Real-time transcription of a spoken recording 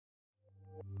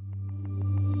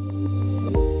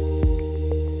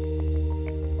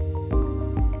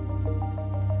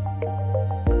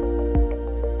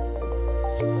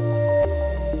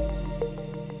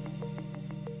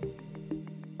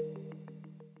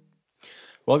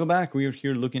Welcome back. We are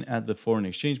here looking at the foreign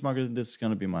exchange market. This is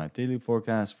going to be my daily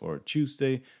forecast for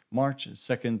Tuesday, March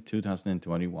 2nd,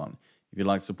 2021. If you'd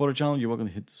like to support our channel, you're welcome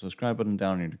to hit the subscribe button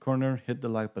down in the corner, hit the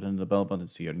like button and the bell button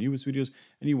to see our newest videos,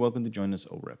 and you're welcome to join us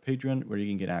over at Patreon, where you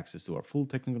can get access to our full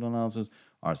technical analysis,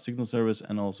 our signal service,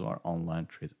 and also our online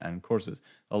trades and courses.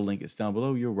 The link is down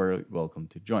below. You're very welcome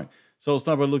to join. So I'll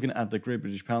start by looking at the Great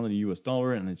British Pound and the US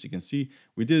dollar, and as you can see,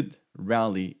 we did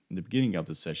rally in the beginning of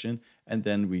the session, and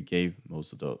then we gave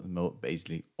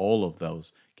basically all of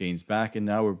those gains back, and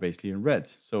now we're basically in red.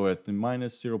 So at the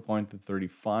minus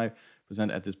 0.35%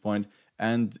 at this point,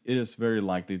 and it is very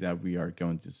likely that we are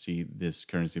going to see this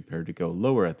currency pair to go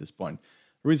lower at this point.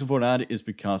 The reason for that is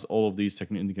because all of these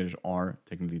technical indicators are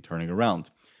technically turning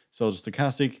around. So the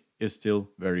stochastic is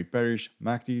still very bearish,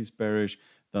 MACD is bearish,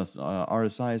 the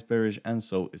RSI is bearish, and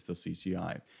so is the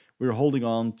CCI. We're holding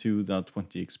on to the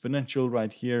 20 exponential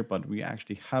right here, but we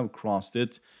actually have crossed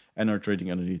it and are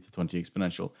trading underneath the 20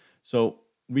 exponential. So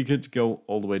we could go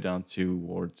all the way down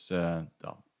towards the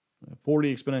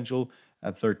 40 exponential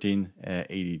at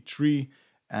 1383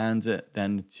 and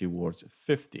then towards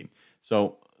 50.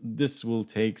 So this will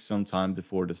take some time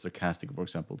before the stochastic, for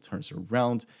example, turns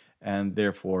around, and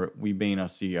therefore we may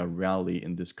not see a rally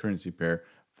in this currency pair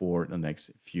for the next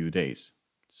few days.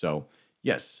 So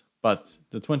yes, but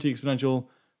the 20 exponential,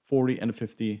 40 and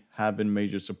 50 have been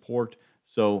major support,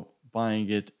 so buying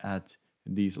it at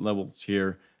these levels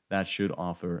here, that should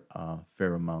offer a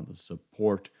fair amount of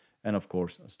support, and of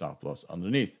course a stop loss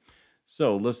underneath.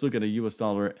 So let's look at the US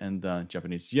dollar and the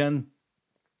Japanese yen.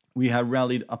 We have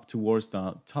rallied up towards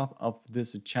the top of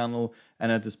this channel,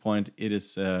 and at this point it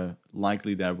is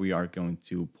likely that we are going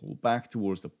to pull back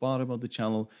towards the bottom of the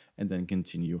channel and then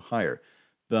continue higher.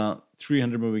 The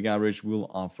 300 moving average will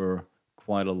offer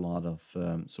quite a lot of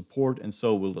support, and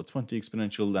so will the 20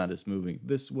 exponential that is moving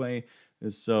this way.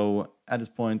 So at this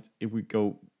point, if we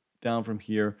go down from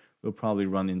here, we'll probably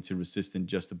run into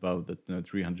resistance just above the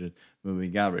 300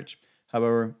 moving average.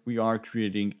 However, we are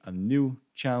creating a new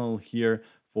channel here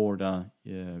for the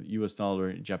US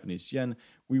dollar, Japanese yen.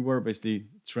 We were basically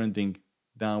trending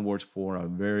downwards for a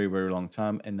very, very long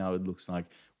time, and now it looks like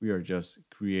we are just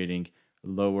creating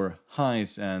lower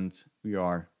highs, and we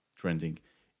are trending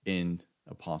in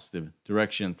a positive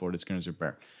direction for this currency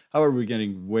pair. However, we're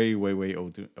getting way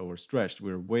overstretched.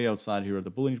 We're way outside here at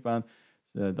the Bollinger Band.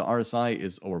 The RSI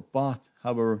is overbought.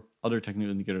 However, other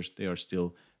technical indicators, they are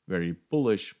still very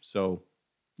bullish. So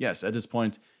yes, at this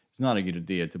point, it's not a good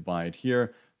idea to buy it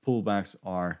here. Pullbacks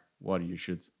are what you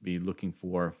should be looking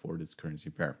for this currency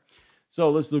pair. So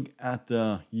let's look at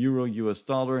the Euro US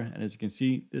dollar, and as you can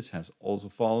see, this has also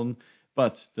fallen,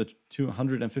 but the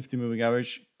 250 moving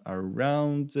average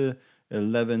around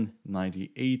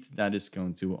 1198, that is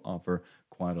going to offer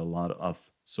quite a lot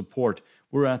of support.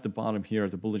 We're at the bottom here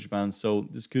at the Bollinger Band, so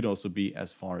this could also be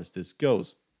as far as this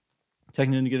goes.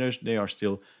 Technical indicators, they are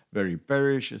still very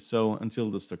bearish, so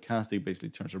until the stochastic basically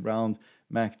turns around,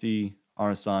 MACD,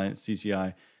 RSI,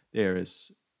 CCI, there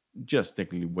is just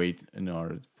technically wait in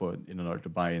order to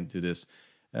buy into this.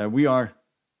 We are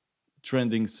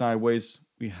trending sideways.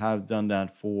 We have done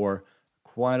that for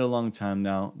quite a long time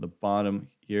now. The bottom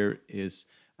here is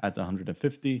at the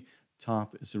 150,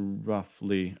 top is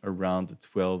roughly around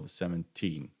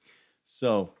 1217.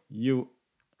 So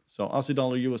Aussie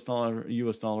dollar, US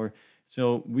dollar.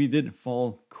 So we did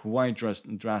fall quite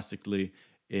drastically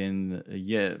in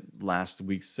last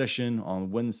week's session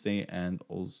on Wednesday and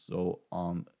also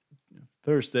on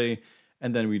Thursday,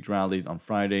 and then we rallied on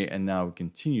Friday, and now we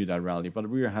continue that rally, but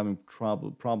we are having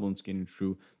problems getting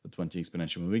through the 20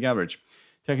 exponential moving average.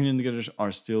 Technical indicators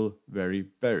are still very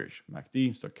bearish.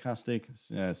 MACD, stochastic,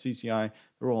 CCI,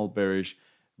 they're all bearish.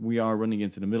 We are running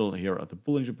into the middle here at the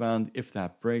Bollinger Band. If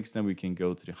that breaks, then we can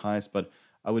go to the highs, but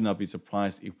I would not be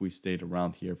surprised if we stayed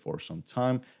around here for some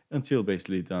time until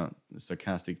basically the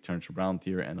stochastic turns around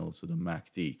here and also the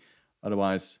MACD.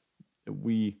 Otherwise,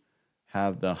 we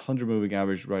have the 100 moving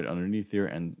average right underneath here,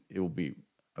 and I will be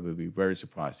very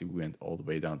surprised if we went all the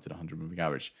way down to the 100 moving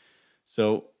average.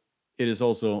 So it is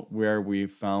also where we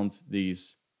found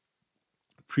these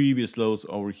previous lows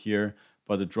over here,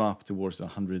 but the drop towards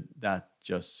 100, that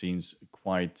just seems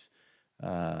quite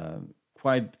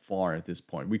far at this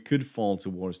point. We could fall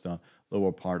towards the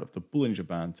lower part of the Bollinger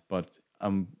Band, but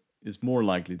it's more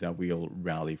likely that we'll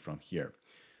rally from here.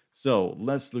 So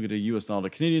let's look at the US dollar,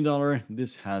 Canadian dollar.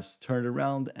 This has turned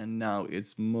around, and now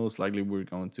it's most likely we're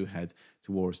going to head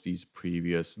towards these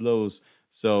previous lows.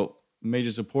 So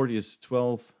major support is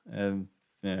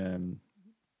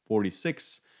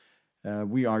 12.46,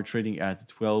 We are trading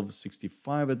at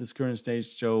 1265 at this current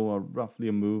stage, so roughly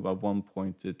a move of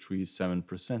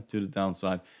 1.37% to the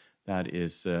downside. That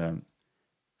is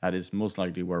most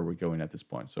likely where we're going at this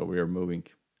point. So we are moving.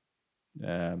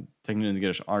 Technical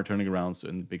indicators are turning around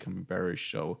and becoming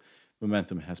bearish. So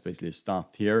momentum has basically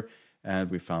stopped here, and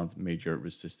we found major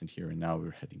resistance here, and now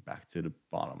we're heading back to the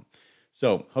bottom.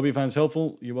 So, hope you find this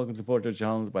helpful. You're welcome to support our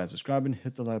channel by subscribing,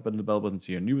 hit the like button, the bell button to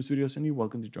see our newest videos, and you're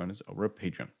welcome to join us over at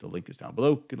Patreon. The link is down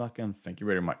below. Good luck and thank you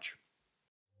very much.